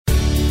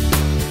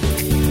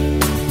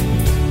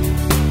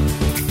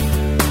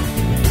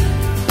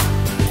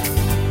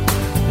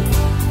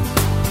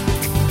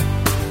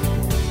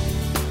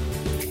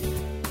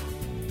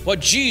For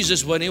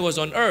Jesus, when he was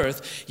on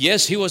earth,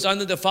 yes, he was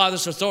under the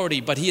Father's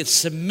authority, but he had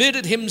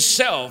submitted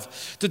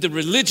himself to the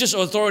religious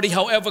authority,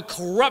 however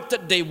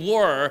corrupted they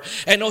were,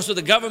 and also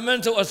the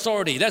governmental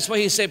authority. That's why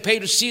he said, pay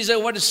to Caesar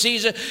what is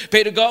Caesar,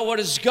 pay to God what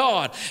is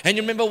God. And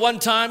you remember one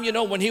time,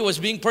 when he was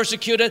being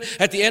persecuted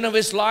at the end of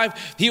his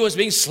life, he was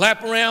being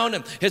slapped around,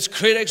 and his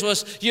critics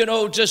was, just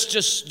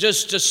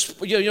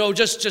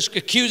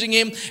accusing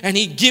him, and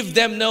he give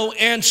them no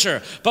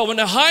answer. But when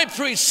the high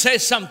priest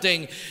says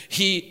something,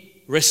 he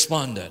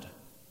responded.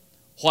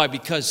 Why?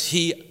 Because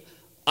he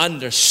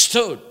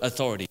understood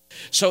authority.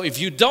 So if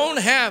you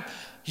don't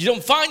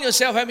find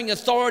yourself having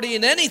authority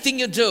in anything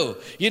you do,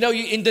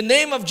 in the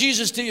name of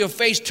Jesus till your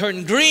face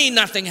turn green,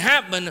 nothing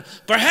happened,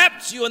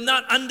 perhaps you are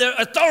not under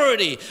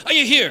authority. Are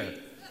you here?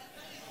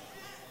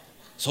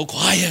 So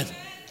quiet.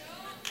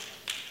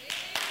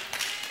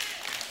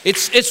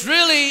 It's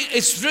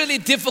really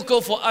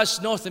difficult for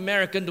us North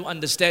Americans to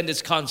understand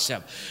this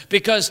concept,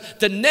 because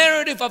the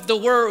narrative of the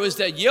world is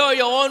that you're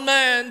your own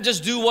man,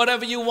 just do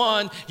whatever you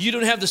want. You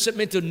don't have to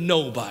submit to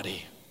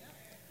nobody.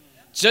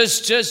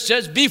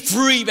 Just be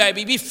free,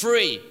 baby, be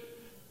free.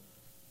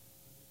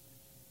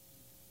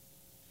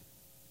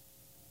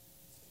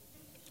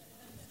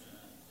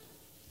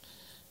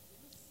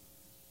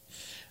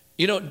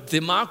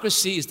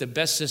 Democracy is the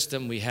best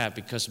system we have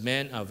because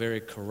men are very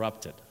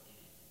corrupted.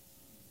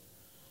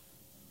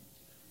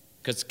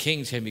 Because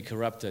kings can be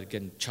corrupted,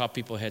 can chop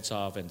people's heads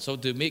off. And so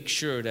to make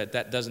sure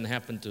that doesn't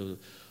happen to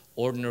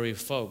ordinary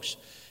folks,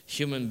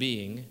 human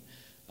being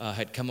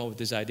had come up with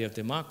this idea of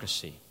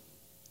democracy.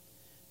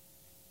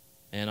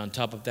 And on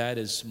top of that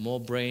is more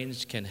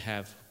brains can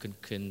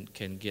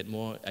get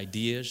more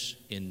ideas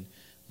in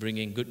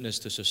bringing goodness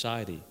to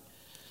society.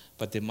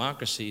 But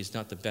democracy is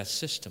not the best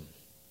system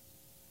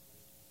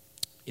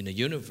in the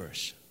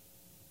universe.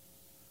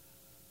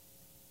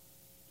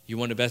 You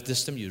want the best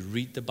system? You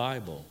read the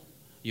Bible.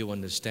 You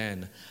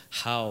understand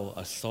how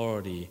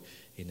authority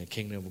in the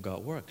kingdom of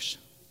God works.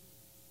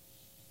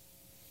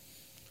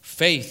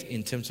 Faith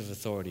in terms of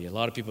authority. A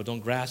lot of people don't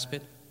grasp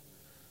it.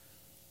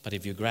 But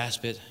if you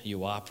grasp it,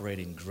 you operate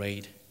in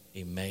great,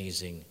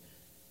 amazing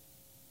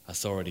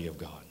authority of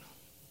God.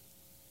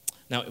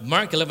 Now,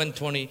 Mark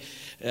 11:20,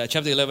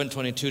 chapter 11,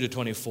 22 to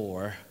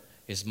 24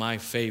 is my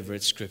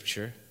favorite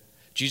scripture.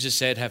 Jesus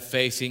said, have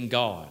faith in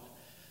God.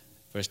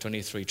 Verse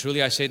 23,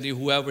 truly I say to you,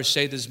 whoever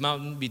say this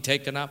mountain be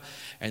taken up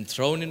and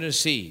thrown into the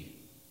sea,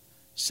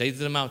 say to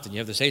the mountain, you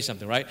have to say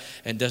something, right?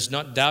 And does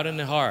not doubt in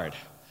the heart,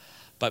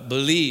 but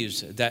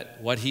believes that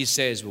what he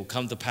says will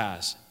come to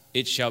pass,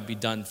 it shall be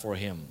done for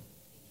him.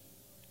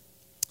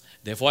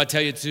 Therefore I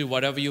tell you to do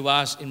whatever you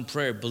ask in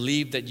prayer,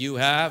 believe that you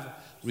have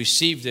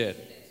received it,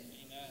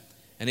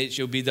 and it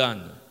shall be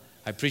done.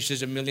 I preached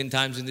this a million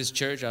times in this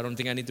church. I don't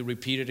think I need to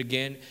repeat it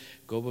again.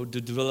 Go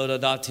to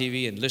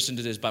Duvilla.tv and listen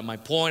to this. But my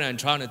point I'm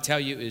trying to tell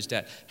you is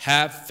that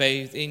have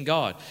faith in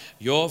God.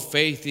 Your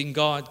faith in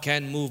God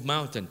can move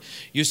mountain.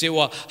 You say,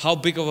 well, how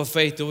big of a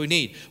faith do we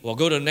need? Well,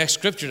 go to the next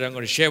scripture that I'm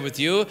going to share with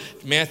you.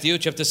 Matthew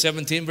chapter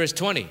 17, verse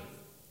 20.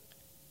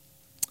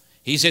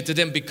 He said to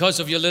them, because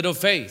of your little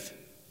faith.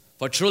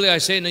 For truly I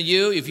say unto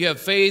you, if you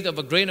have faith of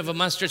a grain of a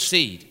mustard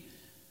seed,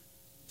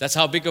 that's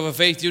how big of a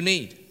faith you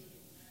need.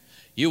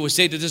 You will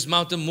say to this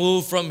mountain,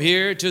 move from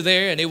here to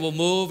there, and it will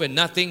move, and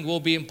nothing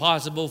will be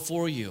impossible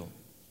for you.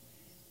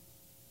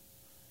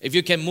 If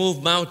you can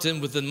move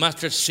mountain with the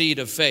mustard seed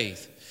of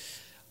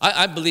faith,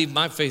 I believe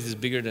my faith is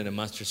bigger than a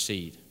mustard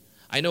seed.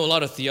 I know a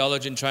lot of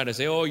theologians trying to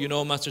say,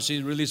 mustard seed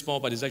is really small,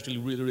 but it's actually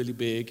really, really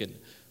big, and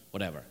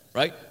whatever,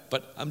 right?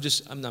 But I'm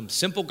a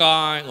simple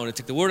guy. I'm going to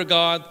take the word of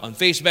God on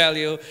face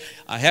value.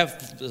 I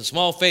have a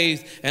small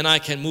faith, and I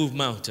can move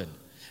mountain.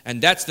 And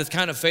that's the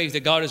kind of faith that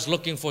God is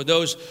looking for,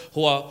 those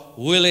who are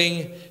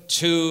willing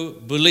to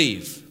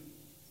believe.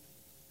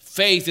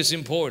 Faith is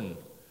important.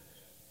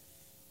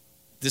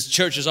 This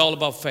church is all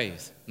about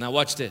faith. Now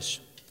watch this.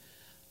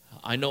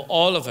 I know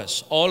all of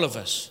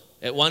us,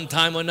 at one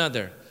time or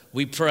another,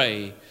 we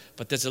pray,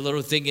 but there's a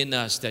little thing in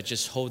us that's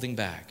just holding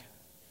back.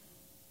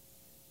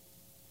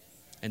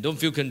 And don't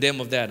feel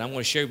condemned of that. I'm going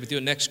to share with you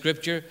the next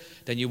scripture,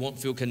 then you won't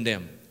feel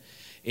condemned.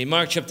 In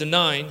Mark chapter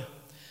 9,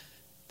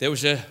 there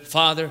was a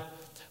father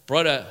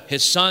brought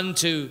his son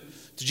to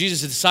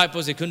Jesus'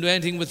 disciples. They couldn't do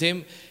anything with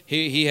him.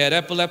 He had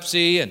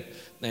epilepsy, and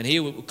he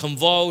would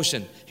convulse,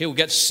 and he would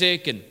get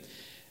sick, and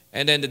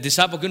then the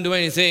disciple couldn't do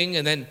anything,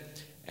 and then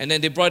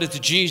they brought it to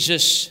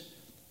Jesus.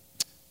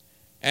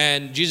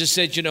 And Jesus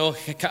said,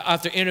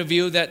 after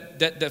interview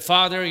that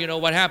father,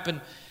 what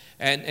happened?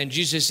 And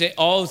Jesus said,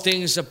 all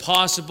things are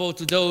possible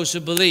to those who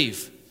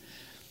believe.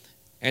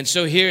 And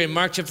so here in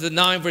Mark chapter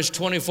 9, verse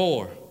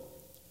 24,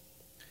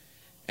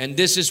 and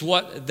this is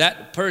what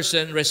that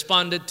person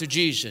responded to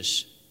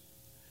Jesus.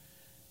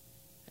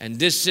 And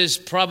this is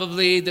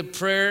probably the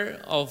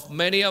prayer of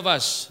many of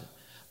us.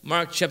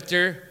 Mark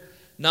chapter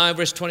 9,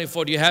 verse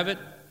 24. Do you have it?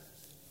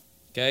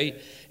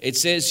 Okay. It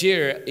says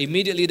here,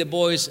 immediately the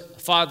boy's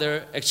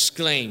father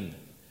exclaimed,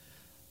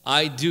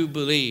 I do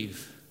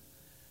believe.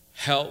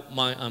 Help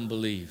my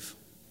unbelief.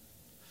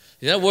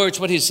 In other words,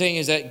 what he's saying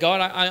is that,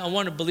 God, I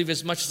want to believe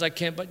as much as I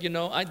can, but,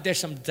 there's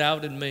some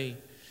doubt in me.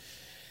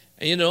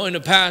 And, in the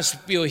past,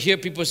 you'll hear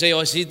people say,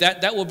 oh, see,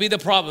 that will be the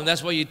problem.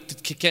 That's why you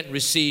can't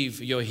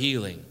receive your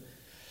healing.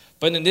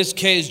 But in this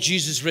case,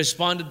 Jesus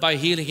responded by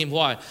healing him.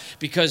 Why?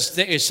 Because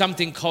there is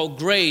something called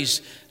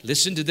grace.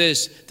 Listen to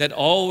this, that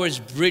always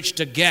bridges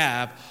the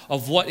gap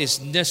of what is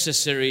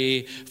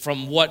necessary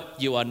from what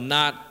you are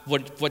not,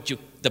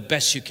 the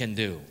best you can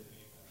do.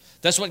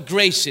 That's what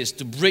grace is,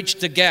 to bridge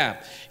the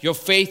gap. Your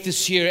faith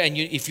is here, and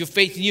if your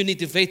faith, you need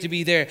the faith to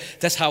be there.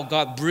 That's how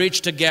God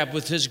bridged the gap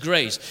with His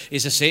grace.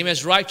 It's the same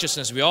as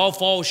righteousness. We all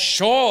fall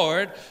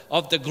short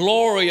of the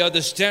glory of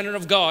the standard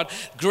of God.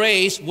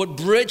 Grace would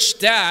bridge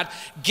that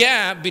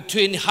gap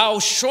between how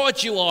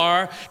short you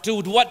are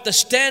to what the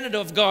standard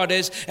of God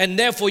is, and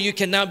therefore you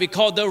can now be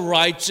called the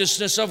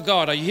righteousness of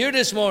God. Are you here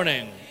this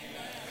morning? Amen.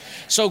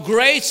 So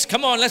grace,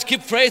 come on, let's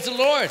keep praising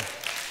the Lord.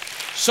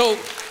 So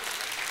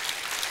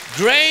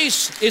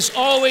grace is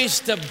always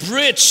the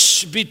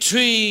bridge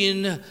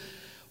between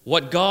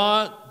what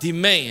God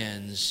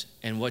demands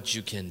and what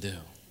you can do.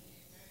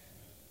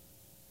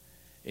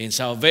 In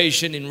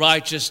salvation, in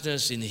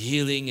righteousness, in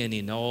healing, and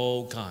in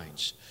all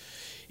kinds.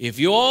 If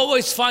you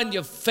always find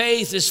your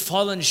faith is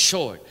fallen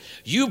short,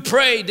 you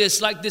pray this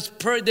like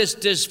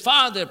this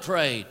father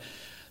prayed.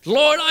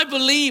 Lord, I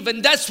believe,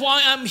 and that's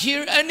why I'm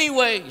here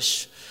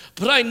anyways.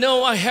 But I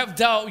know I have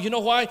doubt. You know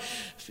why?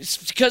 It's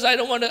because I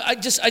don't want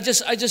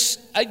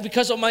to,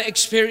 because of my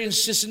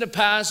experiences in the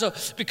past, or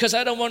because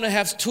I don't want to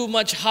have too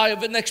much high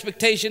of an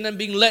expectation and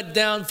being let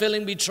down,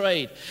 feeling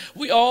betrayed.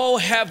 We all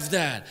have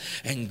that.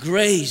 And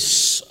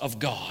grace of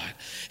God,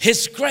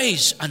 His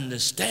grace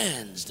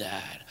understands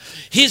that.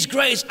 His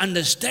grace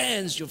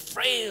understands your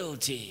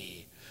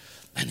frailty.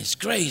 And His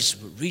grace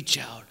will reach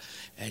out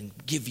and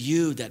give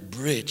you that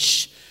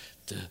bridge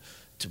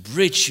to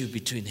bridge you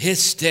between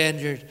His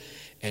standard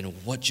and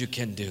what you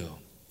can do.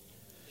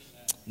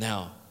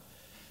 Now,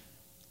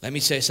 let me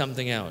say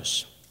something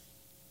else.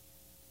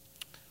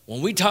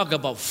 When we talk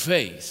about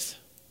faith,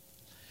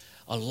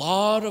 a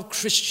lot of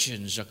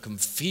Christians are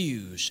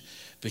confused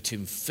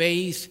between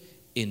faith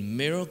in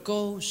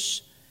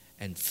miracles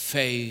and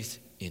faith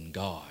in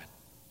God.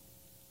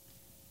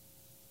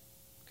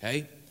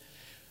 Okay?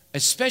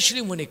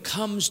 Especially when it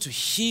comes to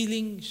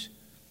healings,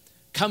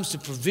 comes to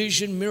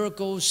provision,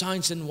 miracles,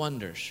 signs and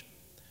wonders.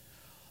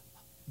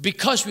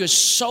 Because we are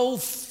so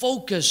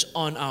focused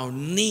on our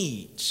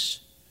needs,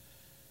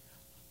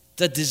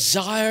 the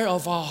desire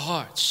of our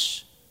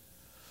hearts,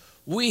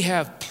 we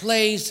have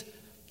placed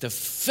the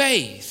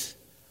faith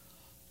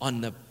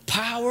on the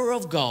power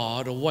of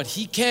God or what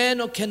He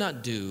can or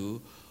cannot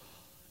do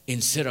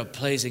instead of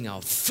placing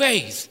our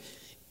faith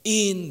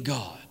in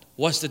God.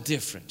 What's the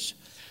difference?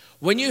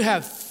 When you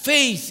have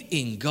faith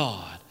in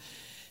God,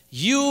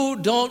 you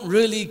don't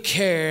really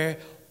care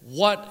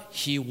what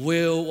He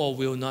will or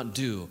will not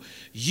do.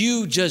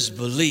 You just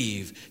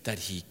believe that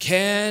He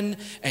can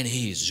and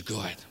He is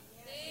good.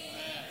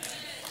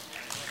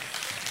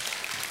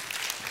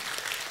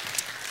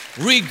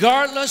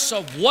 Regardless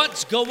of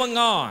what's going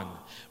on,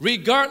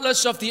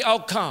 regardless of the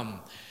outcome,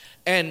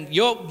 and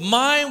your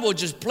mind will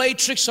just play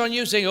tricks on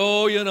you saying,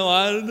 oh, I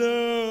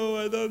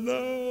don't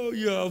know,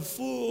 you're a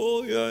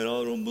fool,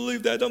 don't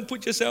believe that, don't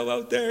put yourself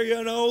out there,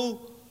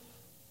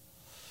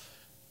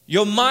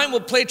 Your mind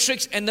will play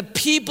tricks, and the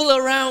people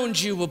around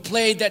you will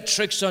play that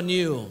tricks on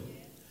you.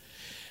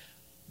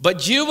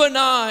 But you and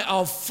I,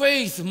 our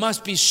faith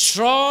must be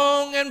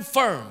strong and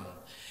firm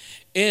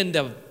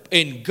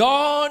in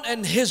God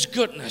and His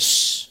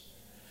goodness.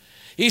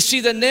 You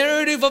see, the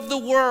narrative of the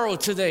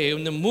world today,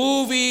 in the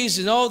movies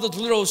and all the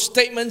little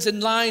statements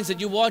and lines that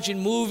you watch in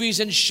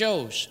movies and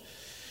shows,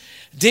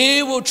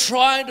 they will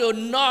try to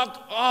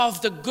knock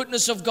off the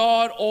goodness of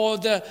God or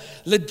the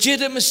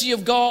legitimacy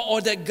of God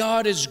or that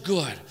God is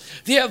good.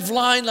 They have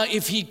lines like,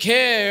 if He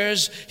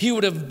cares, He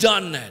would have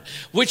done it.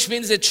 Which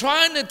means they're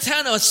trying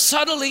to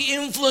subtly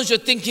influence your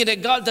thinking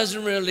that God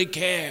doesn't really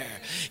care.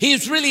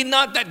 He's really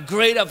not that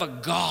great of a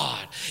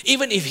God,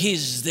 even if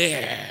He's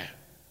there.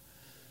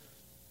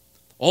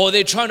 Or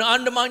they're trying to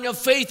undermine your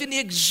faith in the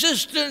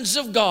existence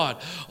of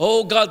God.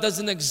 Oh, God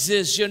doesn't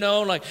exist,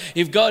 like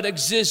if God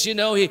exists,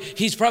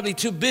 He's probably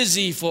too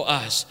busy for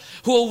us.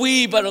 Who are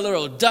we but a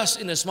little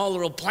dust in a small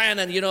little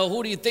planet,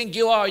 who do you think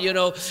you are,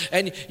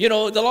 And,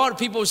 a lot of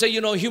people say,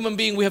 human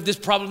being, we have this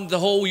problem, the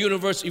whole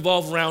universe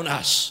evolved around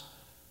us.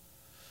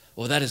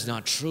 Well, that is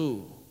not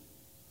true.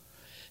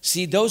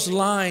 See, those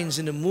lines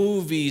in the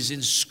movies,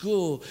 in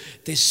school,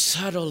 they're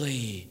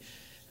subtly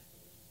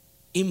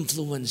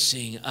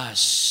influencing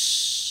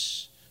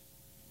us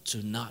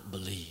to not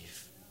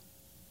believe.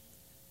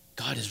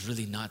 God is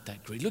really not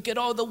that great. Look at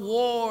all the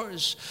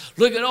wars.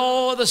 Look at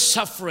all the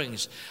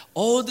sufferings.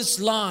 All these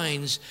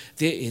lines,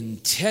 they're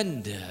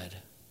intended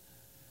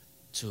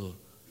to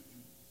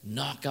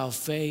knock our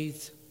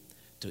faith,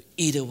 to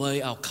eat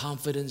away our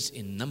confidence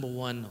in, number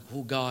one,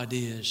 who God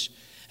is,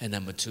 and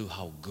number two,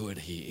 how good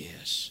He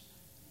is.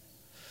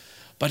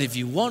 But if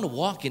you want to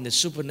walk in the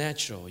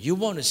supernatural, you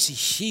want to see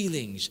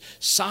healings,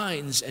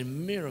 signs,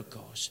 and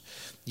miracles,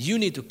 you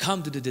need to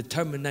come to the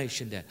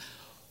determination that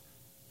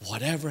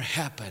whatever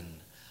happened,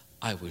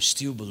 I will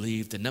still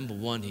believe that number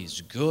one,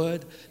 He's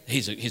good.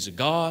 He's a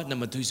God.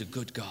 Number two, He's a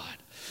good God.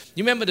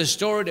 You remember the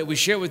story that we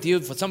shared with you?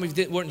 For some of you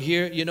that weren't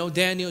here, you know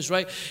Daniel's,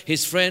 right?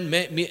 His friend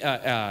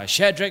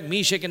Shadrach,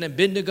 Meshach, and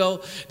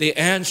Abednego, they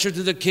answered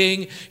to the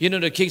king. You know,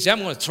 the king said, I'm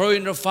going to throw you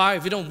in the fire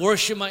if you don't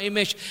worship my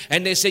image.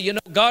 And they say, you know,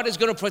 God is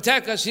going to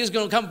protect us. He's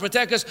going to come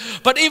protect us.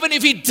 But even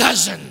if He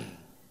doesn't,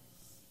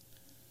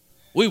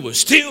 we will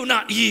still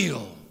not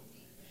yield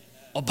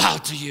or bow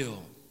to you.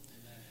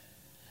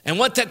 And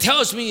what that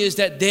tells me is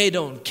that they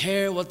don't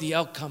care what the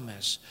outcome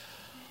is.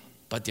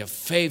 But their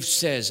faith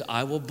says,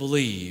 I will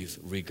believe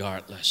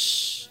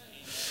regardless.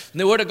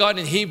 And the Word of God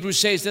in Hebrews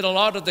says that a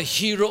lot of the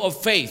hero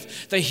of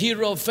faith,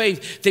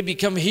 they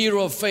become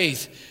hero of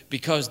faith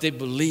because they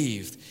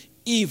believed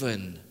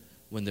even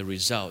when the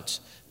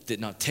results did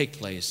not take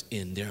place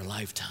in their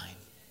lifetime.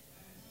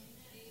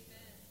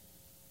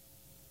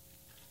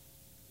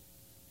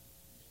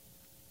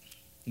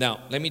 Now,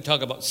 let me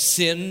talk about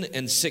sin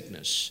and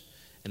sickness.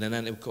 And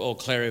then I'll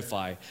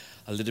clarify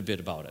a little bit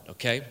about it,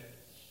 okay?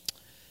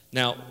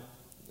 Now,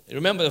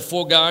 remember the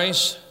 4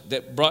 guys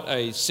that brought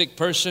a sick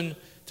person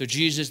to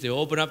Jesus? They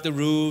opened up the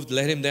roof,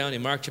 let him down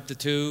in Mark chapter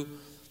 2.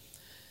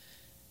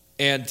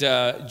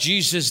 And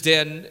Jesus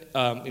then,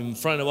 in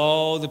front of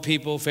all the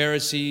people,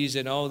 Pharisees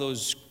and all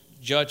those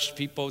judge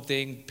people,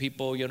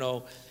 you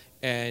know,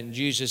 and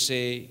Jesus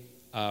say,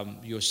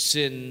 your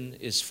sin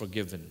is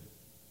forgiven.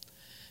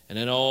 And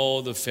then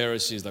all the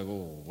Pharisees like,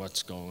 oh,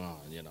 what's going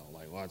on? You know,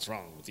 like, what's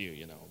wrong with you?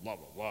 You know, blah,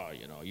 blah, blah.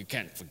 You know, you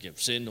can't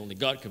forgive sin. Only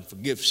God can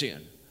forgive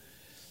sin.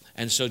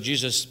 And so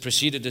Jesus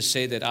proceeded to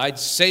say that I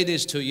say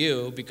this to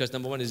you because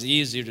number one, it's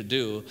easier to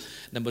do.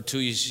 Number two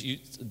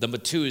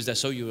is that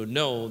so you will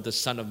know the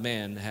Son of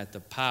Man had the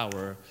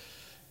power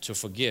to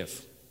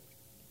forgive.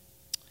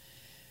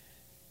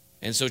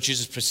 And so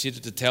Jesus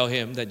proceeded to tell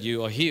him that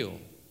you are healed.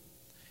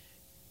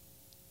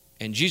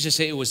 And Jesus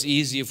said it was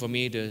easier for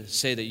me to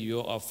say that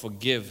you are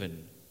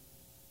forgiven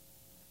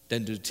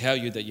than to tell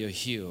you that you're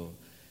healed.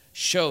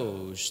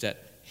 Shows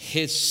that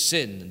his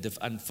sin, the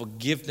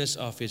unforgiveness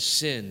of his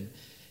sin,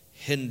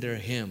 hinder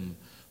him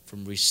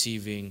from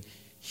receiving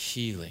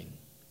healing.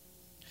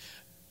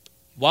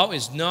 While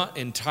it's not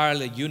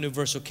entirely a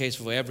universal case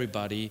for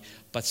everybody,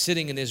 but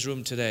sitting in this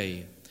room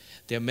today,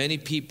 there are many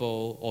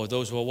people, or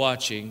those who are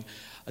watching,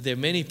 there are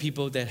many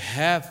people that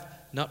have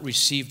not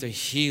received the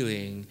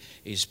healing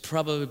is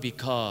probably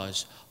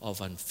because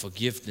of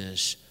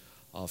unforgiveness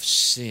of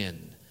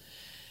sin.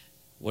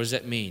 What does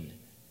that mean?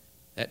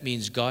 That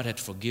means God had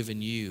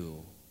forgiven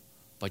you,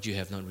 but you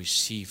have not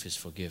received His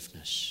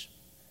forgiveness.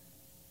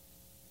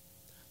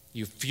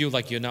 You feel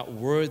like you're not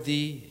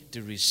worthy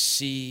to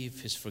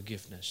receive His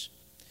forgiveness.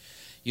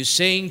 You're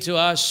saying to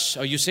us,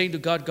 or you're saying to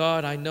God,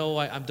 God, I know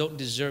I don't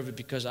deserve it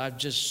because I've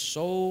just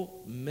so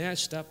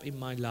messed up in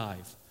my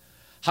life.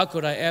 How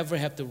could I ever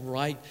have the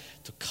right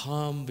to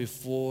come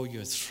before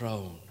your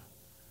throne?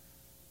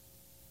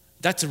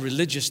 That's a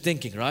religious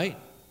thinking, right?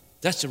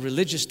 That's a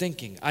religious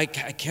thinking. I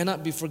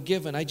cannot be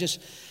forgiven.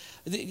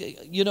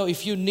 You know,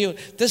 if you knew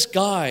this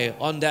guy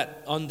on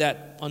that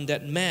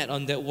mat,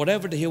 on that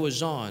whatever he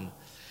was on,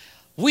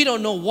 we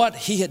don't know what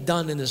he had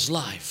done in his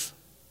life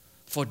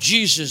for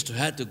Jesus to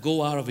have to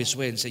go out of his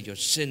way and say, your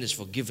sin is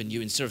forgiven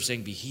you, instead of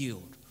saying, be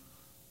healed.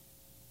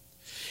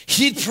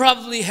 He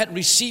probably had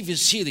received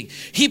his healing.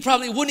 He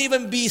probably wouldn't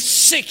even be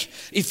sick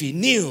if he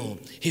knew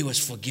he was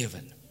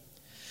forgiven.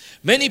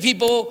 Many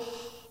people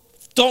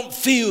don't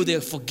feel they're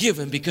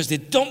forgiven because they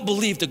don't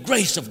believe the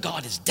grace of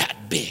God is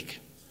that big.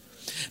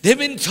 They've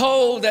been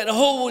told that,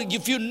 oh,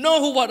 if you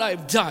know what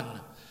I've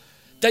done,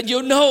 then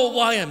you know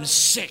why I'm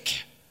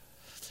sick.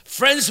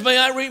 Friends, may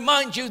I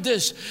remind you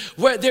this,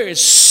 where there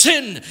is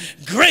sin,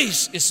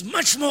 grace is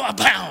much more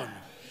abound.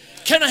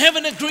 Can I have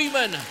an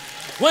agreement?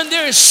 When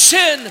there is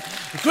sin,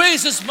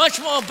 grace is much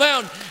more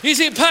abound. You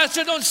see,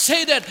 Pastor, don't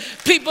say that.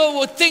 People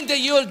will think that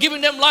you are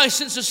giving them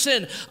license to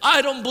sin.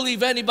 I don't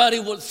believe anybody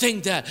would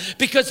think that.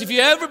 Because if you've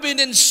ever been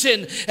in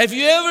sin, if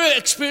you ever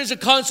experienced the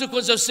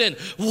consequence of sin,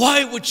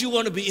 why would you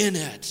want to be in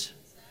it?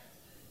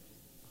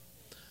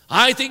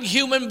 I think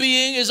human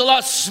being is a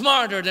lot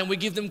smarter than we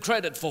give them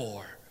credit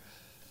for.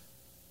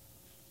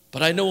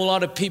 But I know a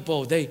lot of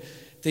people, a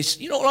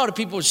lot of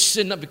people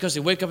sin up because they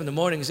wake up in the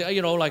morning and say,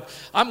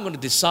 I'm going to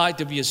decide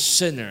to be a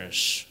sinner.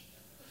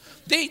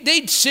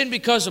 They sin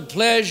because of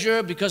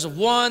pleasure, because of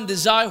want,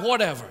 desire,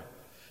 whatever.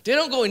 They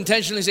don't go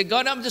intentionally say,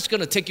 God, I'm just going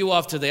to take you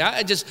off today.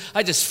 I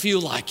just feel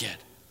like it.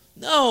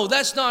 No,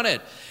 that's not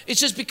it. It's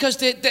just because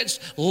that's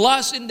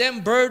lust in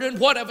them, burden,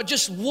 whatever,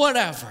 just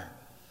whatever.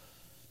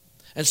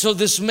 And so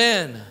this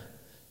man,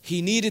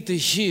 he needed to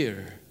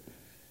hear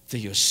that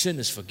your sin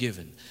is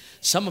forgiven.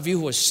 Some of you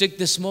who are sick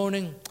this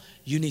morning,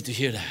 you need to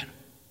hear that.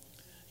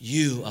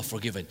 you are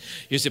forgiven.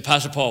 You say,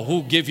 Pastor Paul,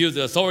 who gave you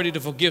the authority to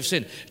forgive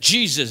sin?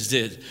 Jesus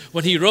did.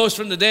 When he rose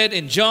from the dead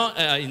in John,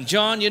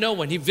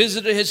 when he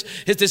visited his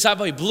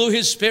disciple, he blew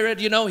his spirit,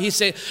 he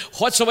said,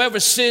 whatsoever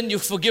sin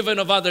you've forgiven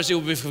of others, it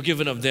will be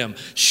forgiven of them.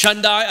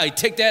 Shandai, I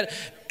take that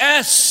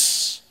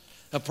as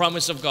a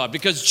promise of God,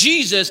 because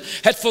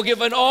Jesus had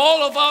forgiven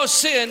all of our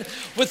sin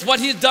with what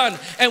he's done.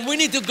 And we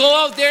need to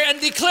go out there and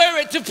declare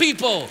it to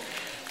people.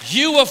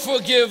 You are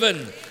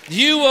forgiven.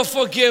 You are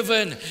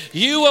forgiven.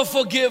 You are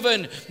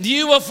forgiven.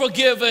 You are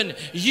forgiven.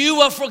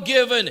 You are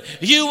forgiven.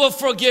 You are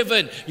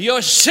forgiven.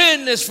 Your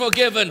sin is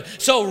forgiven.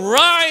 So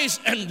rise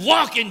and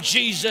walk in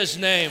Jesus'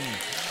 name.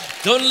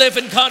 Don't live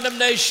in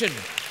condemnation.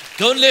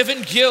 Don't live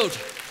in guilt.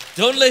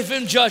 Don't live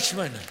in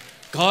judgment.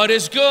 God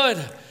is good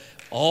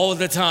all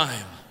the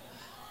time.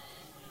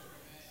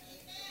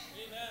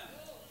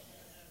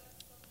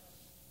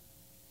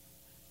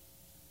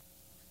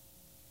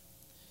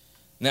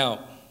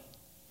 Now,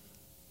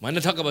 when I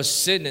talk about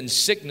sin and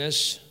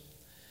sickness,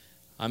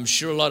 I'm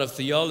sure a lot of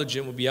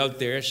theologians will be out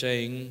there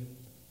saying,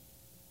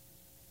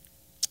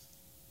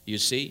 you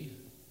see,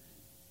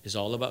 it's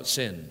all about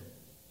sin.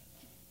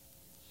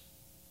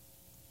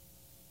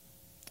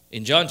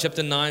 In John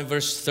chapter 9,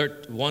 verse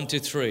 1 to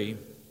 3,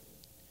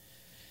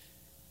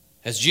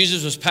 as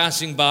Jesus was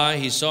passing by,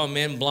 he saw a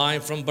man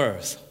blind from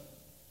birth.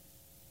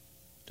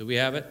 Do we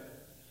have it?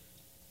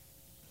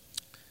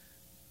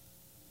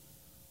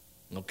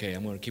 Okay,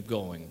 I'm going to keep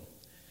going.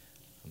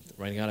 I'm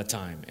running out of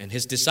time. And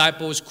his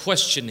disciples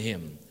questioned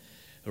him,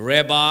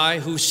 Rabbi,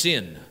 who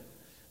sinned,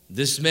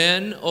 this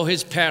man or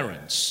his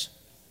parents,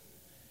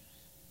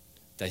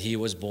 that he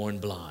was born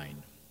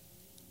blind?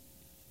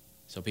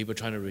 So people are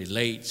trying to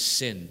relate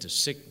sin to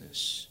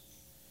sickness.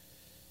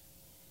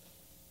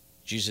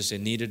 Jesus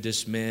said, neither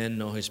this man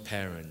nor his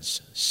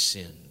parents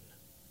sinned.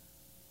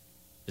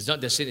 It's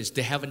not their sin, it's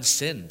they haven't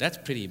sinned. That's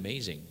pretty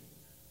amazing.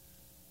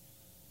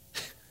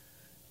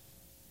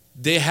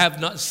 They have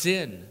not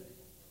sinned.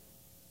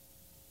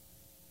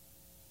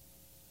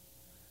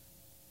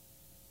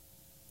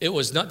 It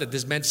was not that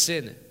this man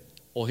sinned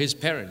or his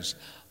parents,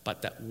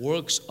 but that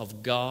works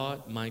of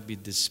God might be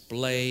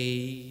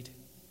displayed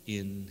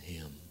in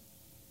him.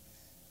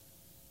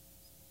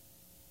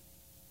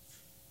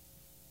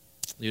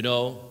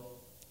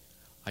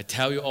 I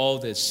tell you all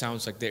this,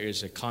 sounds like there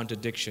is a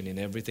contradiction in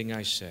everything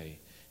I say.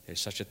 There's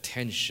such a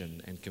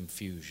tension and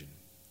confusion.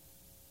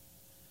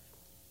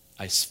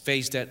 I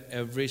face that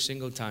every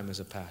single time as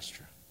a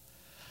pastor.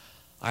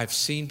 I've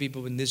seen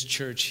people in this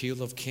church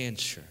healed of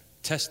cancer,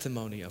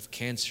 testimony of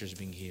cancers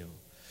being healed.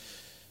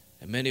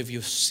 And many of you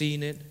have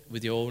seen it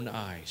with your own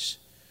eyes.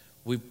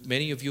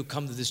 Many of you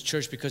come to this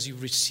church because you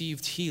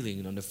received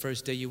healing on the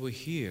first day you were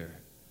here.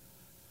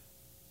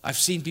 I've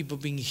seen people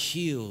being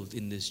healed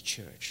in this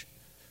church.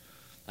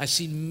 I've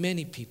seen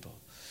many people.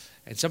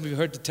 And some of you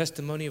heard the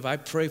testimony of I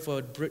pray for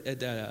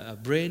a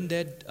brain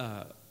dead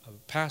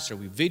pastor.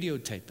 We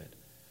videotape it.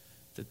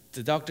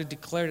 The doctor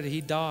declared that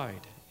he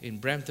died in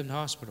Brampton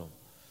Hospital.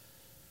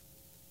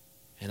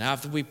 And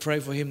after we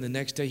prayed for him, the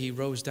next day he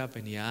rose up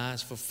and he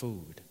asked for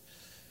food.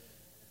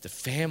 The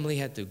family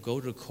had to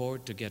go to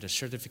court to get a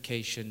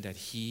certification that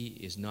he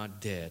is not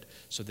dead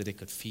so that they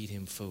could feed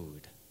him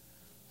food.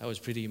 That was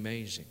pretty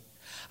amazing.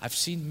 I've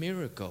seen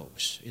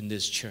miracles in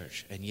this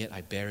church, and yet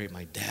I buried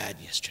my dad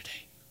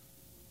yesterday.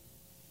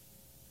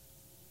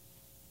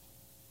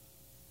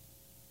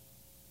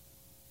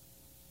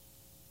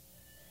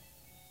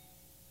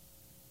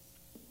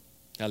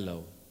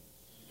 Hello.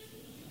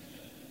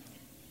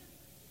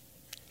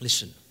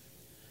 Listen,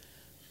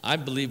 I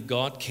believe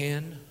God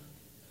can.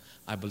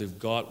 I believe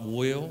God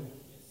will.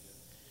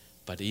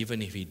 But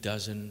even if he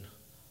doesn't,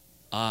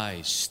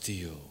 I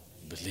still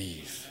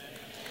believe.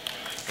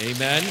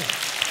 Amen.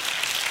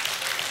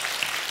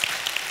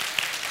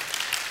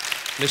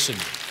 Listen,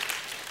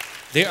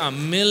 there are a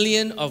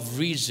million of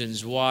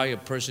reasons why a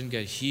person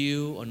gets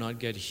healed or not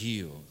get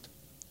healed.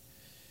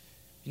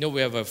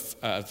 We have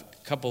a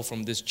couple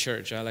from this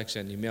church, Alex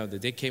and Imelda.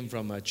 They came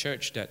from a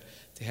church that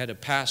they had a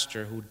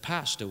pastor who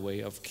passed away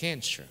of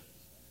cancer.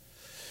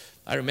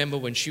 I remember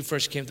when she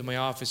first came to my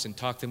office and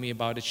talked to me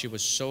about it, she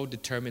was so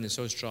determined and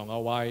so strong.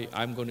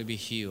 I'm going to be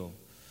healed.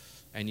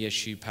 And yet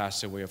she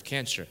passed away of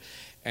cancer.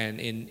 And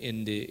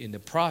in the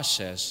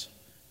process,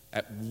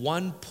 at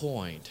one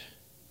point,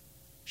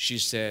 she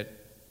said,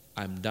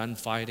 I'm done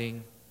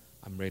fighting.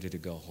 I'm ready to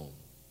go home.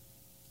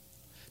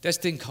 That's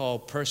thing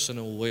called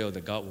personal will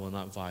that God will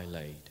not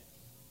violate.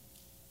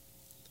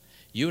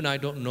 You and I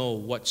don't know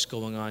what's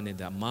going on in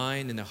the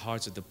mind and the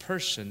hearts of the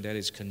person that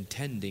is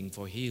contending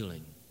for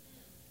healing.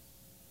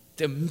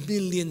 There are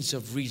millions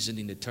of reasons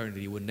in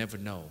eternity we'll never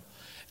know.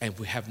 And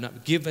we have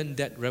not given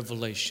that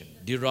revelation.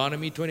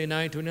 Deuteronomy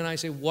 29:29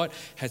 says, what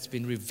has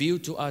been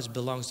revealed to us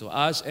belongs to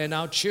us and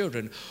our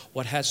children.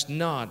 What has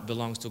not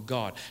belongs to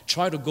God.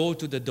 Try to go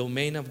to the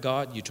domain of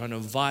God. You're trying to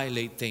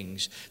violate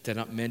things that are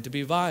not meant to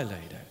be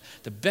violated.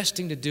 The best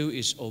thing to do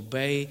is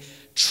obey,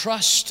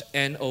 trust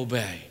and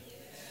obey.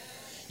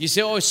 You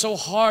say, oh, it's so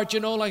hard,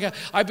 like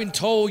I've been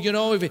told,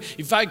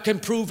 if I can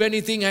prove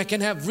anything, I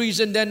can have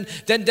reason, then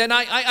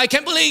I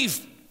can't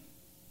believe.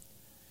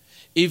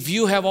 If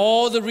you have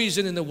all the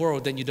reason in the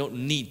world, then you don't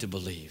need to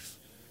believe.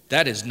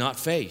 That is not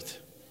faith.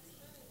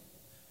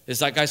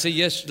 It's like I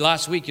said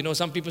last week,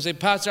 some people say,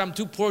 Pastor, I'm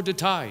too poor to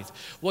tithe.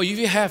 Well, if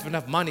you have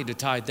enough money to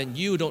tithe, then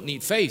you don't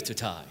need faith to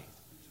tithe.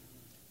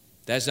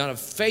 That's not a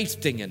faith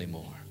thing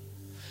anymore.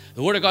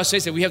 The Word of God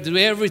says that we have to do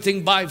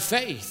everything by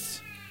faith.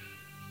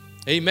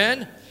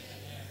 Amen?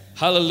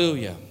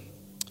 Hallelujah.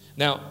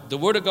 Now, the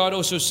Word of God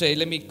also says,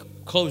 let me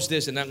close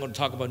this and I'm going to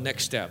talk about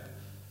next step.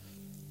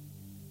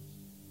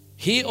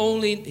 He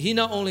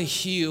not only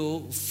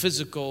heals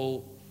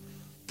physical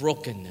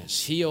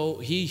brokenness,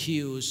 he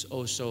heals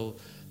also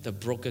the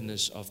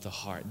brokenness of the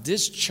heart.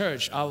 This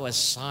church, our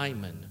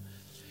assignment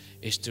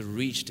is to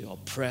reach the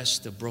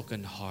oppressed, the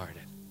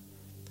brokenhearted.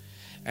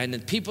 And the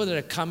people that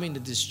are coming to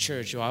this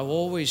church, I've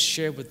always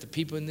shared with the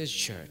people in this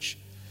church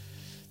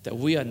that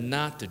we are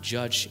not to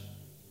judge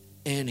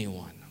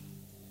anyone.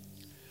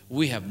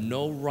 We have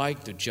no right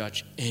to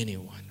judge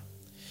anyone.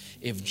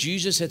 If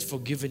Jesus had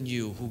forgiven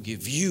you, who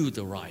give you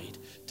the right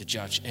to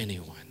judge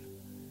anyone?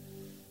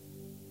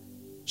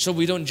 So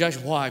we don't judge.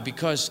 Why?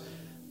 Because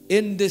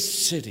in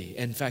this city,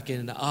 in fact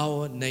in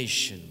our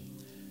nation,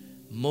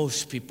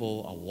 most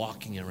people are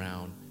walking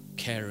around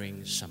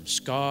carrying some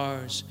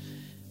scars,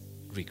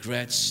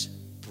 regrets,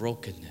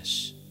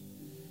 brokenness.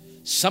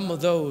 Some of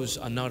those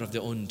are not of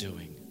their own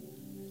doing.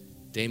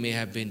 They may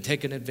have been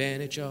taken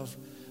advantage of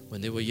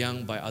when they were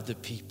young by other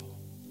people.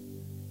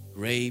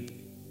 Raped,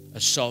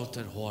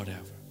 assaulted, whatever,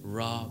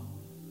 robbed.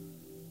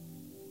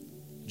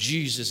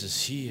 Jesus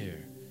is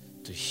here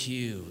to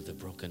heal the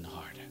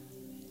brokenhearted.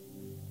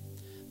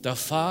 The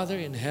Father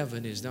in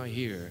heaven is not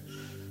here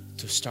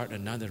to start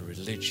another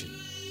religion.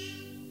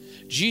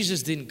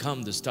 Jesus didn't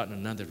come to start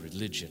another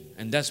religion,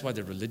 and that's why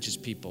the religious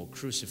people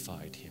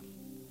crucified him.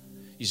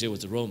 You say it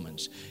was the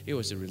Romans. It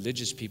was the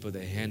religious people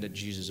that handed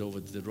Jesus over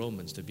to the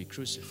Romans to be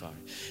crucified.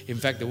 In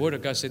fact, the Word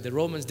of God said the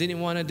Romans didn't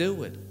want to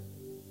do it.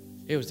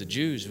 It was the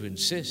Jews who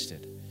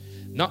insisted.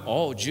 Not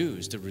all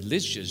Jews, the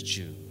religious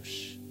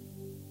Jews.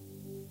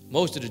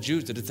 Most of the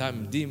Jews at the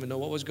time didn't even know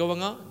what was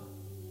going on.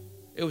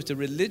 It was the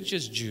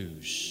religious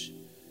Jews.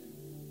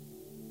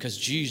 Because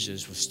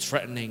Jesus was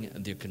threatening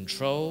their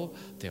control,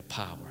 their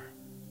power.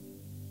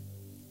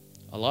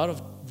 A lot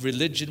of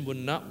religion would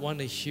not want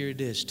to hear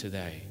this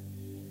today.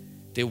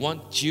 They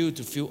want you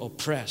to feel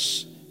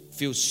oppressed,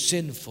 feel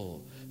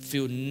sinful,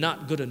 feel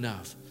not good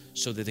enough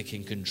so that they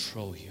can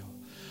control you.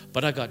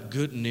 But I got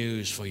good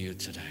news for you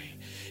today.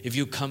 If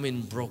you come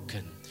in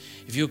broken,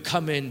 if you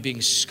come in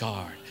being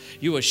scarred,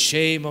 you are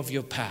ashamed of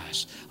your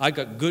past, I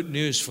got good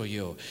news for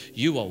you.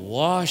 You are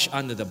washed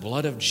under the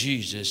blood of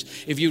Jesus.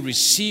 If you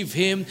receive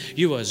Him,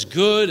 you are as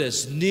good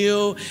as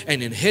new,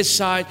 and in His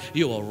sight,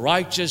 you are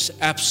righteous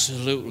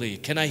absolutely.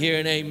 Can I hear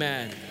an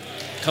amen?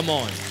 Come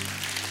on.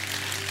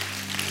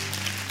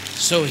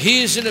 So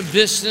He is in a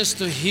business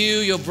to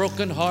heal your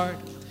broken heart.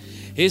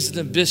 He's in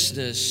the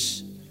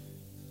business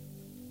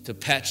to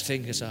patch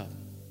things up.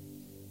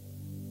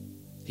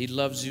 He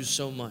loves you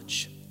so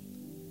much.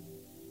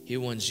 He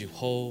wants you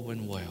whole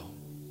and well.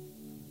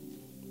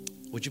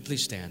 Would you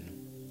please stand?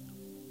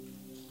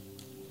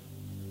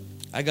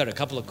 I got a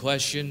couple of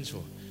questions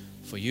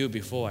for you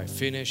before I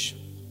finish.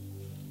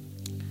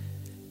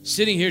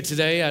 Sitting here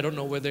today, I don't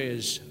know whether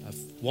it's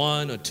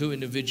one or two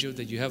individuals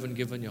that you haven't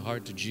given your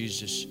heart to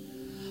Jesus.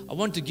 I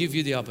want to give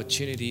you the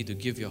opportunity to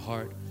give your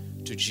heart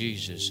to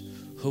Jesus,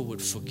 who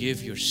would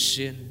forgive your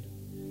sin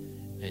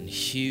and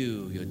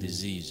heal your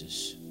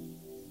diseases.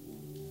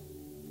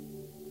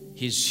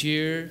 He's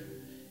here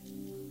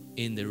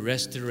in the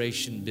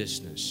restoration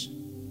business.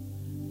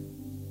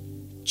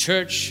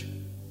 Church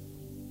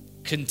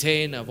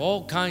contained of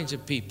all kinds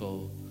of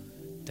people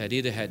that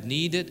either had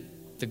needed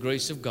the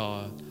grace of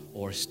God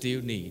or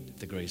still need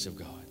the grace of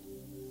God.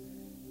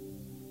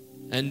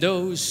 And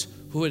those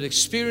who had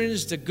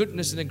experienced the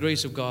goodness and the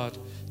grace of God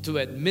to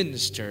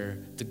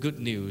administer the good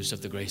news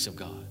of the grace of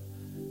God.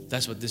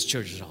 That's what this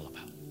church is all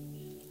about.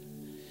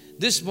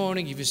 This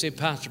morning, if you say,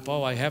 Pastor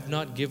Paul, I have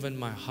not given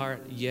my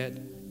heart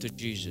yet to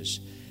Jesus.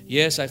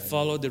 Yes, I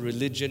follow the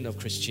religion of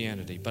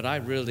Christianity, but I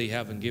really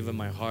haven't given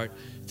my heart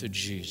to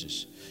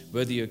Jesus.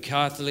 Whether you're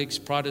Catholics,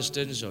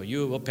 Protestants, or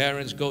your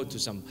parents go to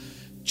some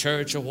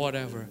church or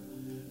whatever,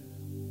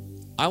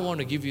 I want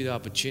to give you the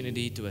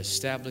opportunity to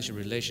establish a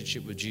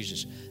relationship with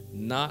Jesus,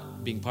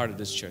 not being part of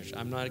this church.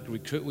 I'm not we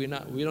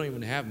don't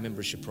even have a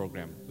membership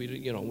program.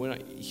 We're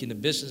not in the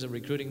business of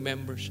recruiting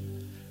members.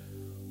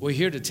 We're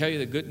here to tell you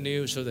the good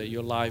news so that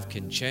your life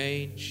can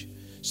change,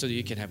 so that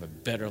you can have a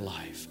better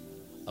life,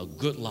 a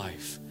good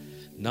life,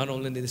 not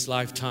only in this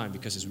lifetime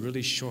because it's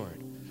really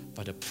short,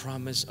 but a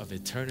promise of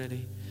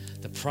eternity,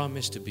 the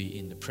promise to be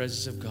in the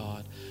presence of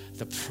God,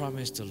 the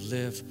promise to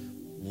live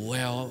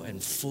well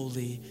and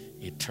fully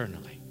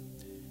eternally.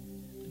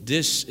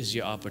 This is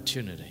your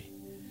opportunity.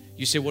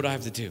 You say, what do I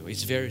have to do?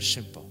 It's very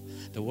simple.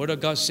 The Word of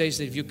God says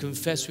that if you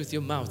confess with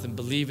your mouth and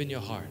believe in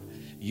your heart,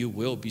 you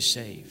will be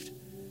saved.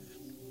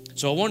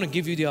 So I want to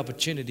give you the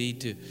opportunity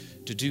to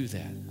do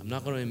that. I'm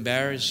not going to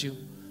embarrass you.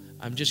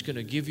 I'm just going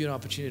to give you an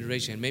opportunity to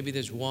raise your hand. Maybe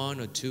there's one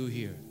or two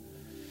here.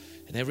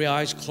 And every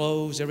eye's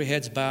closed, every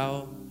head's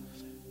bowed.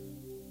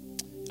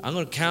 I'm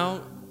going to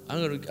count.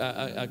 I'm going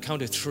to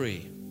count to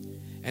 3.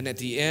 And at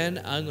the end,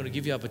 I'm going to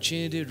give you an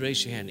opportunity to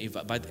raise your hand. If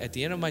at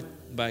the end of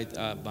by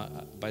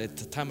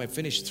the time I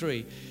finish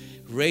 3,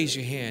 raise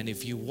your hand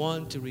if you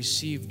want to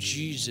receive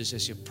Jesus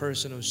as your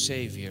personal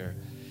Savior,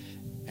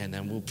 and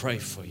then we'll pray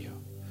for you.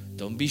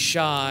 Don't be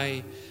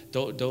shy.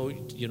 Don't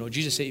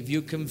Jesus said, if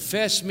you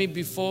confess me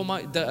before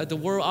the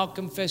world, I'll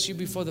confess you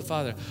before the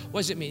Father.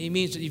 What does it mean? It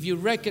means that if you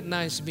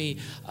recognize me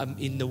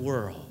in the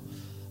world,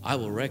 I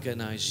will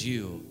recognize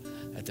you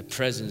at the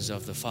presence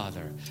of the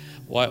Father.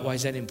 Why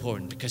is that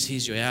important? Because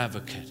He's your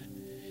advocate.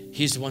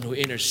 He's the one who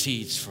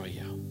intercedes for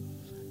you.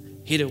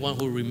 He's the one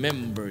who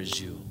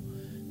remembers you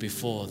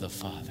before the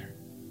Father.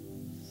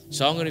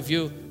 So I'm going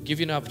to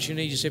give you an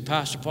opportunity. You say,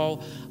 Pastor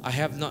Paul, I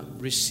have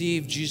not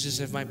received Jesus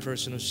as my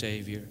personal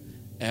Savior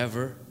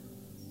ever,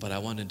 but I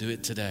want to do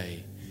it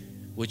today.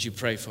 Would you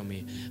pray for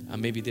me?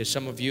 Maybe there's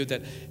some of you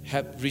that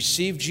have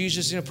received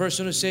Jesus as your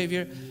personal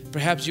Savior.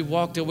 Perhaps you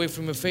walked away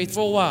from your faith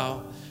for a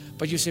while,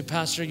 but you say,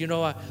 Pastor,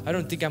 I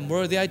don't think I'm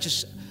worthy. I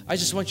just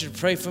want you to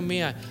pray for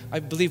me. I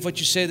believe what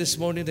you said this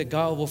morning, that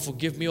God will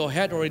forgive me or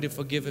had already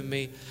forgiven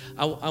me.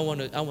 I want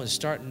to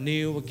start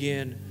new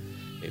again.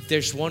 If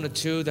there's one or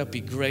two, that'd be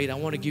great. I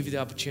want to give you the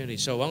opportunity.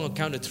 So I'm going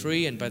to count to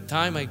 3, and by the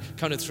time I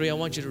count to 3, I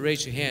want you to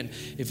raise your hand.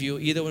 If you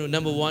either,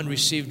 number 1,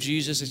 receive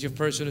Jesus as your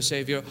personal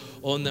Savior,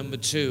 or number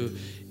 2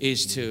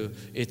 is to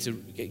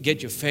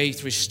get your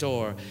faith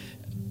restored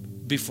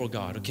before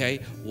God,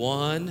 okay?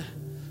 1,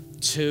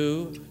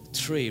 2,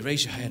 3.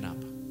 Raise your hand up.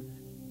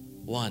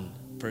 1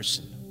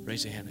 person.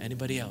 Raise your hand.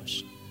 Anybody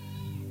else?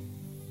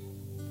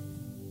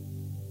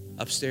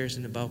 Upstairs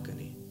in the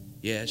balcony.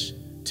 Yes.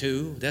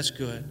 2. That's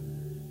good.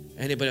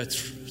 Anybody else?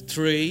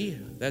 3.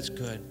 That's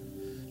good.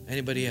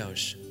 Anybody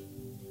else?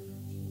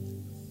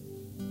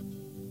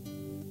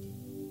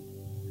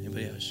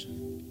 Anybody else?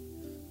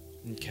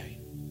 Okay.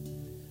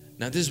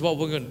 Now this is what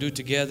we're going to do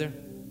together.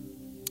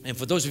 And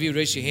for those of you who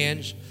raise your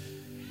hands,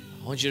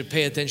 I want you to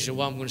pay attention to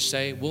what I'm going to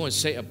say. We're going to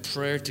say a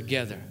prayer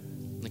together.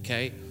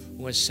 Okay? We're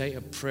going to say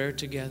a prayer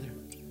together.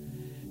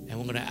 And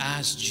we're going to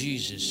ask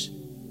Jesus.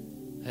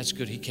 That's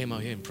good. He came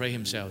out here and prayed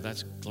himself.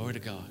 That's glory to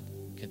God.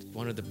 Get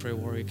one of the prayer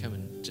warrior come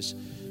and just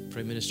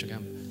pray, minister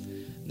come.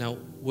 Now,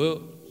 we're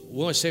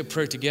going to say a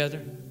prayer together.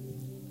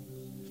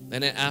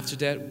 And then after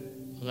that,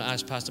 I'm going to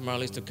ask Pastor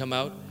Marlies to come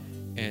out.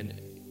 And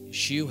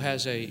she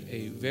has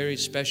a very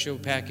special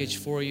package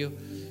for you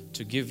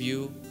to give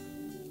you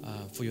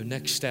for your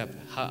next step,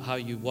 how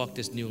you walk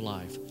this new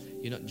life.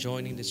 You're not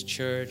joining this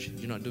church.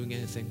 You're not doing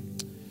anything.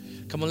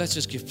 Come on, let's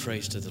just give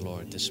praise to the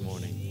Lord this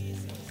morning.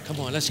 Come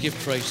on, let's give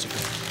praise to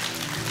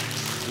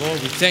God.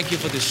 Lord, we thank you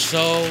for this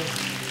soul.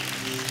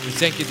 We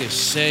thank you they're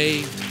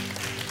saved.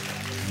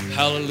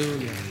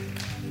 Hallelujah.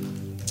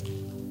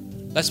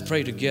 Let's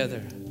pray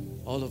together,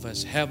 all of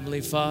us.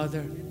 Heavenly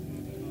Father,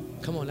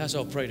 come on, let's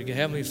all pray together.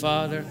 Heavenly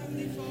Father,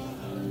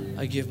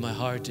 I give my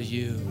heart to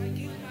you.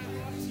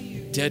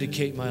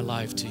 Dedicate my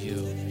life to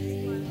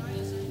you.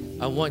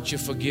 I want your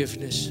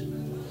forgiveness.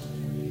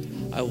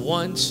 I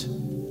want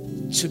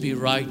to be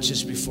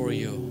righteous before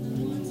you.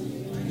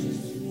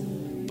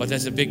 But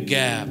there's a big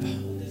gap.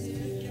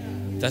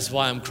 That's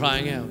why I'm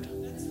crying out.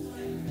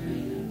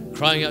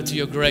 Crying out to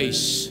your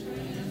grace.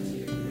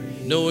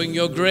 Knowing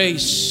your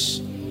grace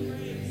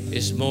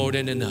is more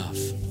than enough.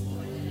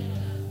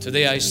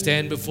 Today I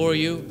stand before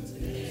you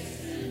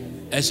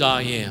as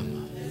I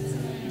am.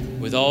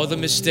 With all the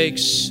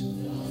mistakes,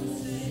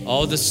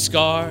 all the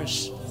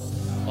scars,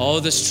 all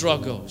the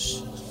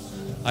struggles,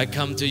 I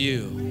come to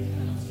you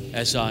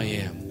as I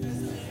am.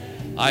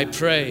 I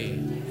pray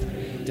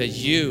that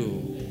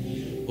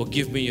you will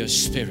give me your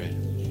spirit.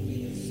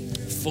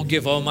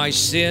 Forgive all my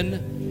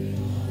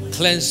sin,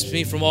 cleanse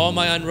me from all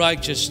my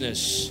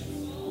unrighteousness,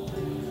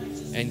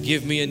 and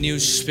give me a new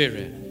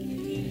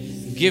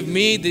spirit. Give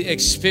me the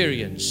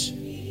experience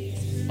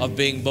of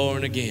being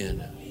born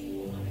again.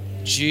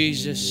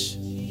 Jesus,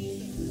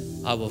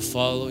 I will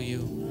follow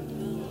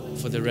you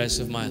for the rest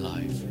of my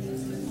life.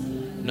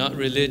 Not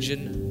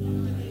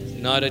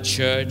religion, not a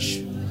church,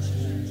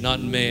 not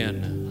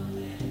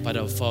man, but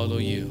I'll follow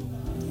you.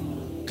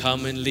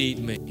 Come and lead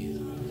me.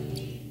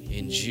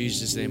 In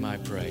Jesus' name I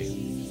pray.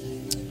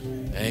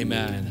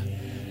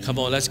 Amen. Come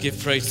on, let's give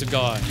praise to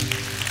God.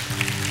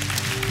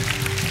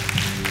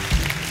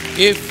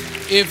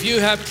 If you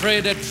have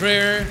prayed that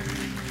prayer,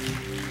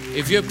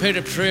 if you have prayed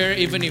a prayer,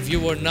 even if you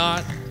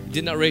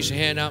did not raise your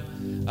hand up,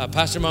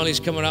 Pastor Marley's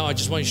coming out. I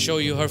just want to show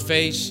you her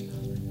face.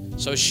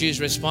 So she's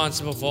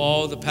responsible for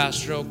all the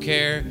pastoral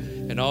care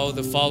and all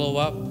the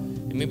follow-up.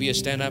 And maybe you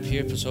stand up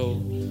here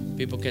so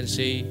people can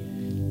see.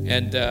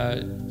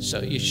 And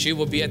so she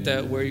will be at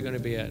where are you going to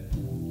be at?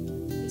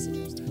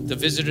 The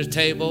visitor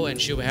table,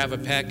 and she will have a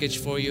package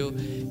for you,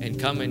 and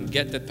come and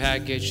get the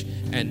package,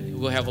 and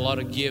we'll have a lot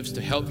of gifts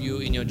to help you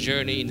in your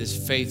journey, in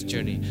this faith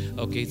journey.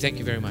 Okay, thank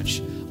you very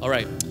much. All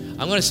right,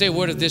 I'm going to say a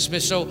word of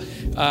dismiss. So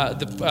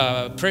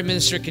the prayer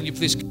minister, can you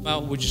please come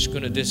out? We're just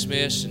going to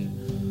dismiss. And